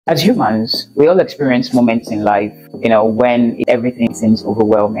As humans, we all experience moments in life, when everything seems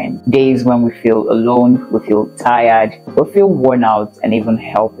overwhelming. Days when we feel alone, we feel tired, we feel worn out and even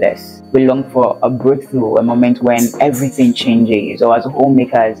helpless. We long for a breakthrough, a moment when everything changes, or as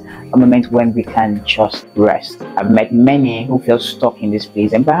homemakers, a moment when we can just rest. I've met many who feel stuck in this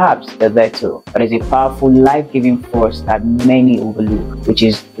place, and perhaps they're there too. But there's a powerful, life-giving force that many overlook, which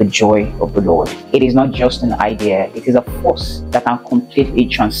is the joy of the Lord. It is not just an idea, it is a force that can completely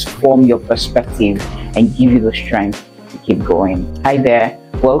transform your perspective and give you the strength to keep going. Hi there,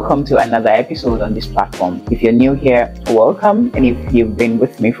 welcome to another episode on this platform. If you're new here, welcome, and if you've been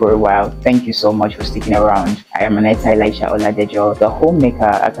with me for a while, thank you so much for sticking around. I am Aneta, Elisha-Oladejo, the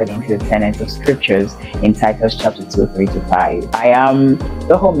homemaker according to the tenets of scriptures in Titus chapter 2, 3-5. I am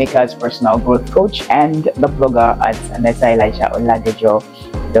the homemaker's personal growth coach and the blogger at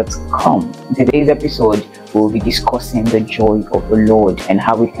AnetaElisha-Oladejo.com. In today's episode, we'll be discussing the joy of the Lord and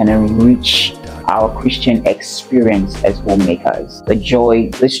how we can enrich our Christian experience as homemakers.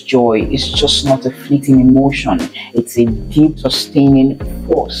 This joy is just not a fleeting emotion. It's a deep, sustaining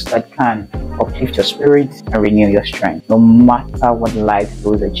force that can uplift your spirit and renew your strength, no matter what life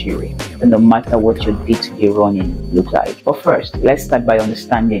throws at you, and no matter what your day-to-day running looks like. But first, let's start by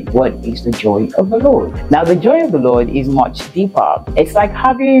understanding what is the joy of the Lord. Now, the joy of the Lord is much deeper. It's like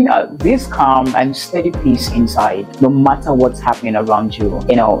having this calm and steady peace inside, no matter what's happening around you.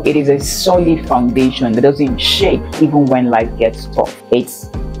 It is a solid foundation that doesn't shake even when life gets tough. It's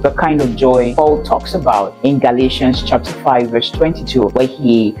the kind of joy Paul talks about in Galatians chapter 5 verse 22, where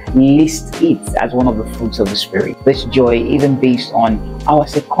he lists it as one of the fruits of the Spirit. This joy isn't based on our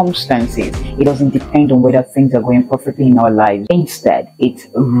circumstances. It doesn't depend on whether things are going perfectly in our lives. Instead, it's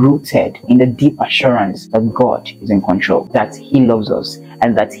rooted in the deep assurance that God is in control, that He loves us,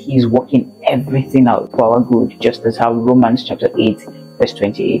 and that He is working everything out for our good, just as how Romans chapter 8 verse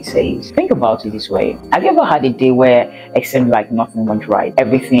 28 says. Think about it this way. Have you ever had a day where it seemed like nothing went right?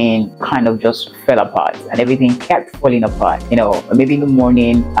 Everything kind of just fell apart and everything kept falling apart. Maybe in the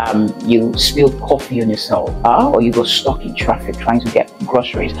morning, you spilled coffee on yourself, or you got stuck in traffic trying to get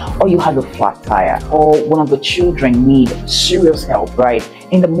groceries, or you had a flat tire, or one of the children need serious help, right?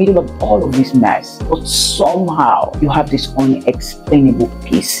 In the middle of all of this mess, but somehow you have this unexplainable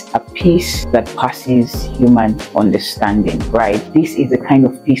peace, a peace that passes human understanding, right? This is the kind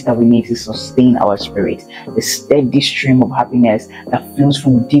of peace that we need to sustain our spirit, the steady stream of happiness that flows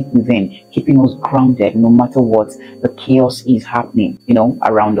from deep within, keeping us grounded no matter what the chaos is happening,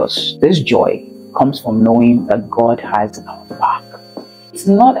 around us. This joy comes from knowing that God has our back. It's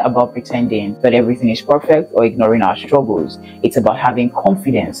not about pretending that everything is perfect or ignoring our struggles. It's about having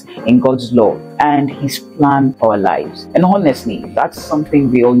confidence in God's love and His plan for our lives. And honestly, that's something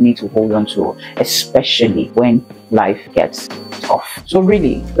we all need to hold on to, especially when life gets tough. So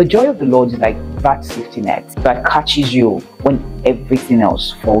really, the joy of the Lord is like that safety net that catches you when everything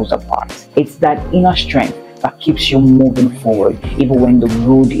else falls apart. It's that inner strength that keeps you moving forward even when the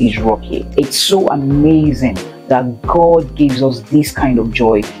road is rocky. It's so amazing that God gives us this kind of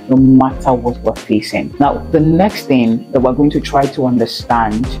joy no matter what we're facing. Now, the next thing that we're going to try to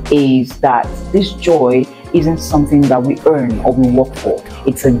understand is that this joy isn't something that we earn or we work for.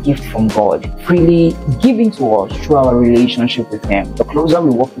 It's a gift from God, freely given to us through our relationship with Him. The closer we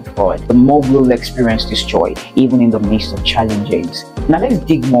walk with God, the more we'll experience this joy, even in the midst of challenges. Now let's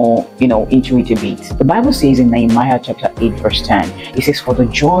dig more, into it a bit. The Bible says in Nehemiah chapter 8 verse 10, it says, "For the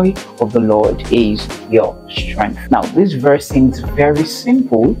joy of the Lord is your strength." Now this verse seems very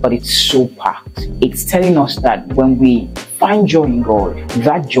simple, but it's so packed. It's telling us that when we find joy in God,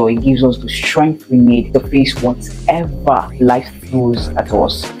 that joy gives us the strength we need to face whatever life throws at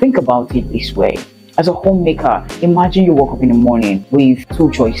us. Think about it this way. As a homemaker, imagine you wake up in the morning with two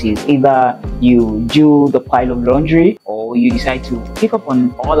choices. Either you do the pile of laundry, or you decide to pick up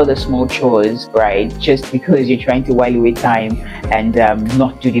on all of the small chores, right? Just because you're trying to while away time and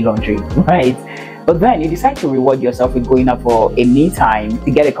not do the laundry, right? But then you decide to reward yourself with going out for a me time to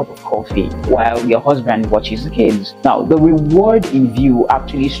get a cup of coffee while your husband watches the kids. Now, the reward in view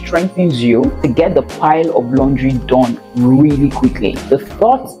actually strengthens you to get the pile of laundry done really quickly. The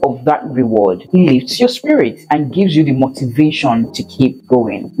thought of that reward lifts your spirit and gives you the motivation to keep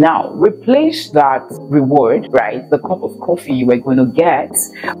going. Now, replace that reward, right, the cup of coffee you were going to get,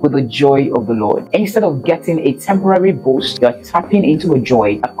 with the joy of the Lord. Instead of getting a temporary boost, you're tapping into a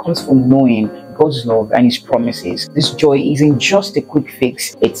joy that comes from knowing God's love and His promises. This joy isn't just a quick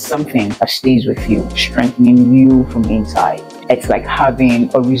fix, it's something that stays with you, strengthening you from inside. It's like having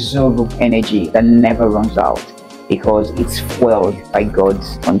a reserve of energy that never runs out, because it's fueled by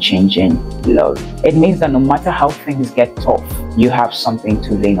God's unchanging love. It means that no matter how things get tough, you have something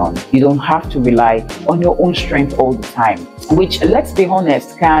to lean on. You don't have to rely on your own strength all the time, which, let's be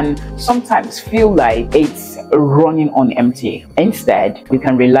honest, can sometimes feel like it's running on empty. Instead, you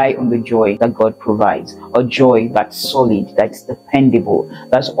can rely on the joy that God provides, a joy that's solid, that's dependable,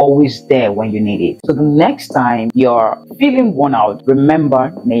 that's always there when you need it. So the next time you're feeling worn out,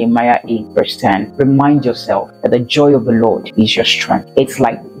 remember Nehemiah 8 verse 10. Remind yourself that the joy of the Lord is your strength. It's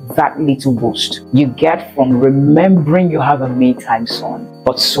like that little boost you get from remembering you have a May-time son,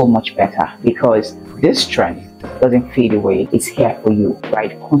 but so much better, because this strength doesn't fade away. It's here for you,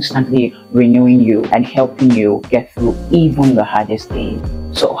 right? Constantly renewing you and helping you get through even the hardest days.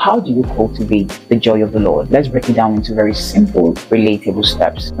 So how do you cultivate the joy of the Lord? Let's break it down into very simple, relatable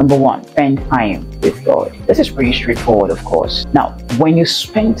steps. Number one, spend time with God. This is pretty straightforward, of course. Now, when you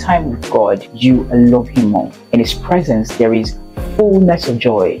spend time with God, you love Him more. In His presence, there is fullness of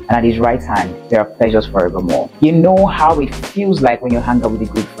joy, and at His right hand there are pleasures forevermore. You know how it feels like when you hang out with a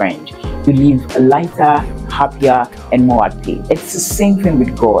good friend. You live a lighter, happier, and more at peace. It's the same thing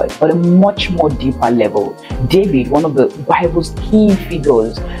with God, but a much more deeper level. David, one of the Bible's key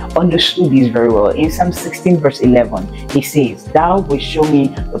figures, understood this very well. In Psalm 16 verse 11, he says, "Thou wilt show me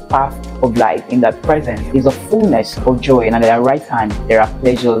the path of life. In thy presence is a fullness of joy, and at thy right hand there are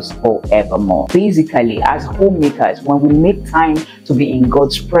pleasures forevermore." Basically, as homemakers, when we make time to be in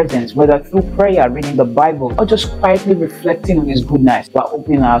God's presence, whether through prayer, reading the Bible, or just quietly reflecting on His goodness, while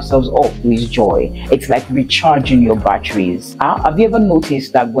opening ourselves up to His joy, it's like recharging your batteries. Have you ever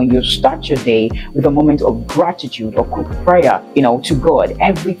noticed that when you start your day with a moment of gratitude or quick prayer, to God,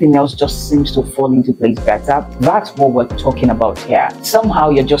 everything else just seems to fall into place better? That's what we're talking about here. Somehow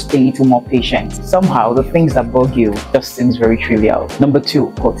you're just a little more patient. Somehow the things that bug you just seems very trivial. Number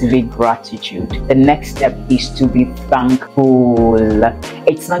two, cultivate gratitude. The next step is to be thankful.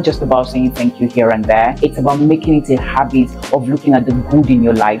 It's not just about saying thank you here and there. It's about making it a habit of looking at the good in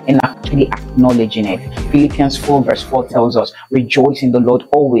your life and actually acknowledging it. Philippians 4 verse 4 tells us, "Rejoice in the Lord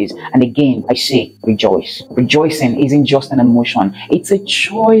always." And again, I say rejoice. Rejoicing isn't just an emotion. It's a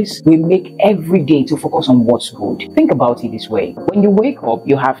choice we make every day to focus on what's good. Think about it this way. When you wake up,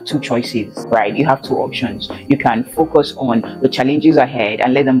 you have two choices, right? You have two options. You can focus on the challenges ahead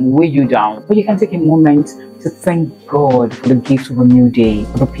and let them weigh you down, or you can take a moment to thank God for the gift of a new day,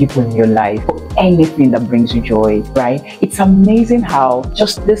 for the people in your life, for anything that brings you joy, right? It's amazing how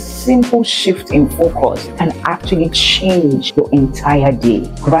just this simple shift in focus can actually change your entire day.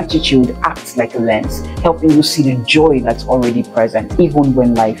 Gratitude acts like a lens, helping you see the joy that's already present, even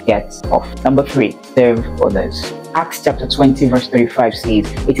when life gets tough. Number three, serve others. Acts chapter 20 verse 35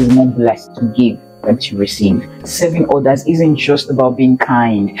 says, "It is more blessed to give than to receive." Serving others isn't just about being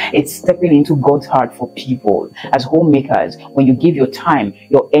kind. It's stepping into God's heart for people. As homemakers, when you give your time,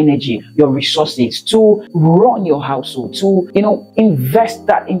 your energy, your resources to run your household, to invest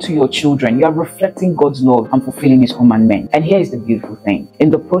that into your children, you are reflecting God's love and fulfilling His commandment. And here is the beautiful thing.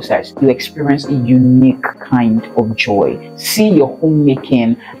 In the process, you experience a unique kind of joy. See your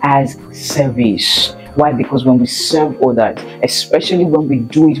homemaking as service. Why? Because when we serve others, especially when we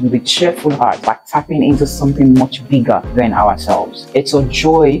do it with a cheerful heart, we're tapping into something much bigger than ourselves. It's a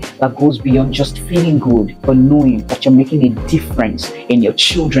joy that goes beyond just feeling good, but knowing that you're making a difference in your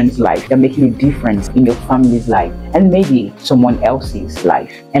children's life, you're making a difference in your family's life, and maybe someone else's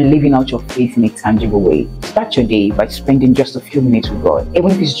life, and living out your faith in a tangible way. Start your day by spending just a few minutes with God,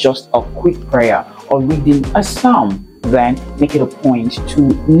 even if it's just a quick prayer or reading a psalm. Then make it a point to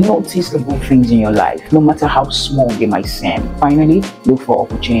notice the good things in your life, no matter how small they might seem. Finally, look for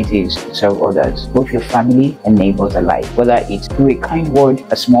opportunities to serve others, both your family and neighbors alike, whether it's through a kind word,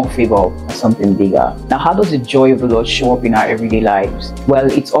 a small favor, or something bigger. Now, how does the joy of the Lord show up in our everyday lives? Well,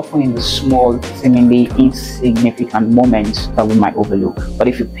 it's often in the small, seemingly insignificant moments that we might overlook. But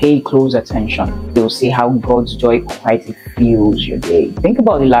if you pay close attention, you'll see how God's joy quietly fills your day. Think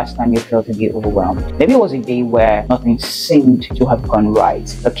about the last time you felt a bit overwhelmed. Maybe it was a day where nothing seemed to have gone right.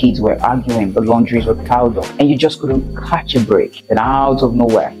 The kids were arguing, the laundries were piled up, and you just couldn't catch a break. Then out of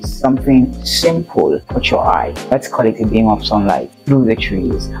nowhere, something simple caught your eye. Let's call it a beam of sunlight through the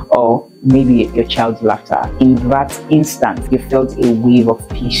trees, or maybe your child's laughter. In that instant, you felt a wave of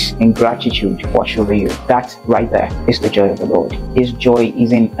peace and gratitude wash over you. That right there is the joy of the Lord. This joy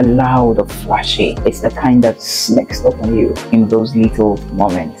isn't loud or flashy. It's the kind that sneaks up on you in those little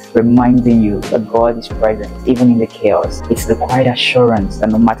moments, reminding you that God is present even in the chaos. It's the quiet assurance that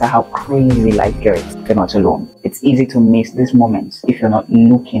no matter how crazy life gets, you're not alone. It's easy to miss these moments if you're not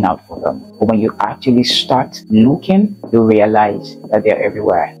looking out for them. But when you actually start looking, you'll realize that they're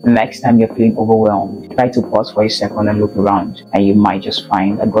everywhere. The next time you're feeling overwhelmed, try to pause for a second and look around, and you might just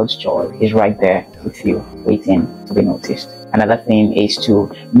find that God's joy is right there with you, waiting to be noticed. Another thing is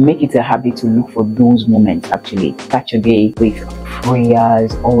to make it a habit to look for those moments. Actually, start your day with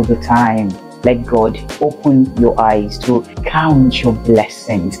prayers all the time. Let God open your eyes to count your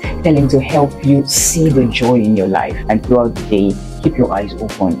blessings. Tell Him to help you see the joy in your life. And throughout the day, keep your eyes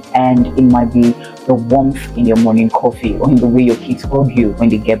open. And it might be the warmth in your morning coffee, or in the way your kids hug you when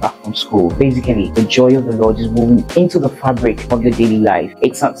they get back from school. Basically, the joy of the Lord is woven into the fabric of your daily life.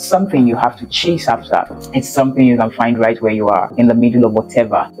 It's not something you have to chase after. It's something you can find right where you are, in the middle of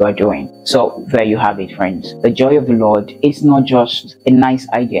whatever you are doing. So there you have it, friends. The joy of the Lord is not just a nice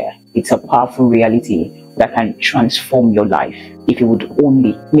idea. It's a powerful reality that can transform your life if you would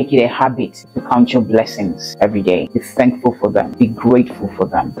only make it a habit to count your blessings every day. Be thankful for them, be grateful for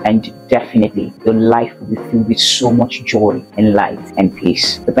them, and definitely your life will be filled with so much joy and light and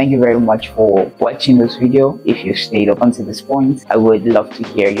peace. So thank you very much for watching this video. If you stayed up until this point, I would love to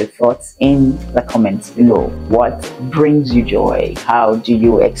hear your thoughts in the comments below. What brings you joy? How do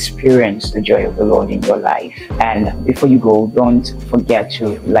you experience the joy of the Lord in your life? And before you go, don't forget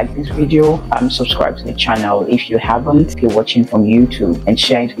to like this video and subscribe to the channel if you haven't. If you're watching from YouTube, and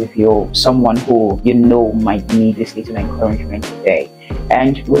share it with someone who you know might need this little encouragement today.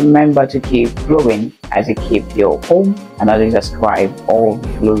 And remember to keep growing as you keep your home, and always ascribe all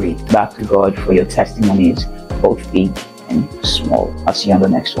glory back to God for your testimonies, both big and small. I'll see you on the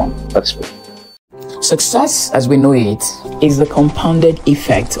next one. Godspeed. Success, as we know it, is the compounded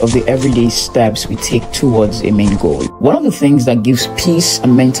effect of the everyday steps we take towards a main goal. One of the things that gives peace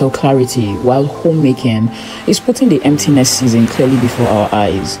and mental clarity while homemaking is putting the emptiness season clearly before our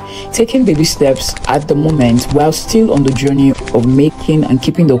eyes. Taking baby steps at the moment while still on the journey of making and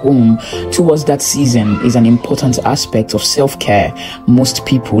keeping the home towards that season is an important aspect of self-care most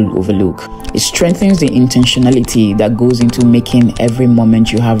people overlook. It strengthens the intentionality that goes into making every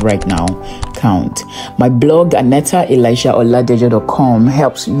moment you have right now count. My blog, Aneta, Elisha-Oladejo.com,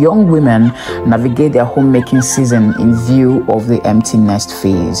 helps young women navigate their homemaking season in view of the empty nest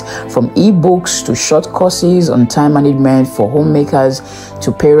phase. From ebooks to short courses on time management for homemakers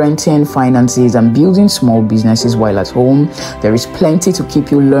to parenting, finances, and building small businesses while at home, there is plenty to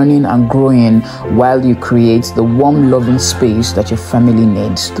keep you learning and growing while you create the warm, loving space that your family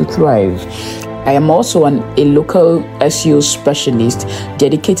needs to thrive. I am also a local SEO specialist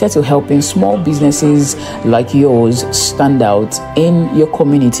dedicated to helping small businesses like yours stand out in your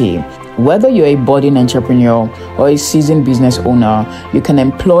community. Whether you're a budding entrepreneur or a seasoned business owner, you can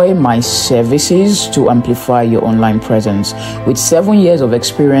employ my services to amplify your online presence. With 7 years of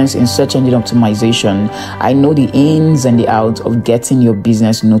experience in search engine optimization, I know the ins and the outs of getting your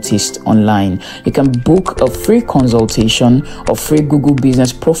business noticed online. You can book a free consultation or free Google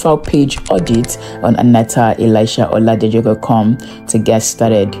Business Profile Page audit on Aneta, Elisha-Oladejo.com to get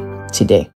started today.